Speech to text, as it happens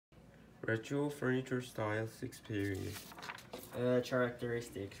Retro furniture style 6 period.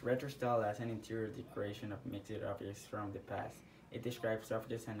 Characteristics. Retro style as an interior decoration of mixed objects from the past. It describes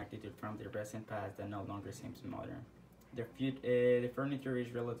objects and attitude from the recent past that no longer seems modern. The furniture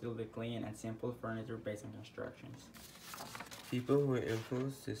is relatively clean and simple furniture based on constructions. People who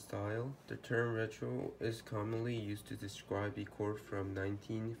influenced this style. The term retro is commonly used to describe decor from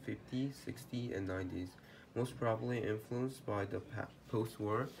 1950s, 60s, and 90s, most probably influenced by the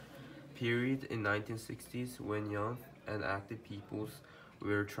post-war period in 1960s when young and active peoples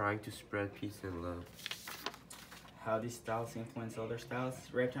were trying to spread peace and love. How these styles influence other styles.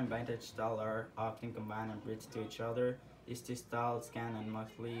 Retro and vintage style are often combined and bridged to each other. These two styles can and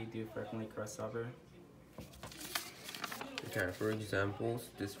mostly do frequently crossover. Okay, for examples,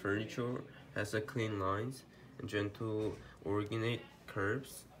 this furniture has a clean lines and gentle ornate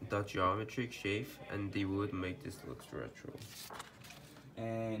curves, the geometric shape, and the wood make this look retro.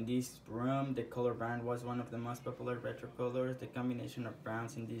 In this room, the color brown was one of the most popular retro colors. The combination of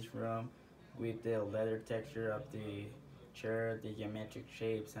browns in this room with the leather texture of the chair, the geometric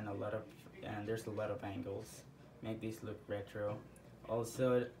shapes, and there's a lot of angles make this look retro.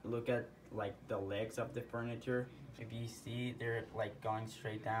 Also, look at like the legs of the furniture. If you see, they're like going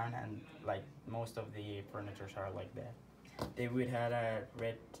straight down, and like most of the furnitures are like that. They would have a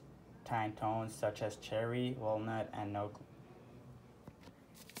red tine tones such as cherry, walnut, and oak.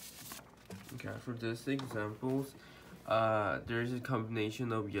 Okay, for this examples, there's a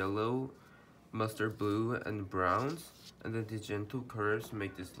combination of yellow, mustard blue, and browns, and then the gentle curves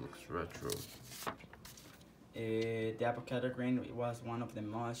make this look retro. The avocado green was one of the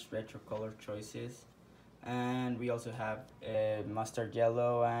most retro color choices, and we also have mustard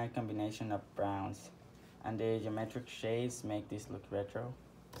yellow and combination of browns, and the geometric shapes make this look retro.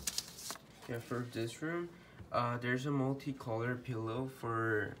 Yeah, for this room, there's a multicolor pillow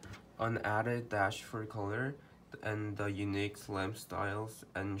for an added dash for color, and the unique slam styles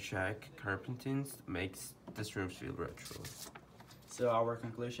and shag carpentings makes this room feel retro. So our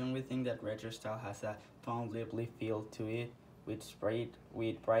conclusion, we think that retro style has a fun, lively feel to it, with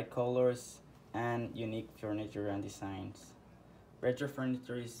bright colors and unique furniture and designs. Retro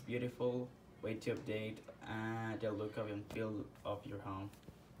furniture is beautiful way to update the look of and feel of your home.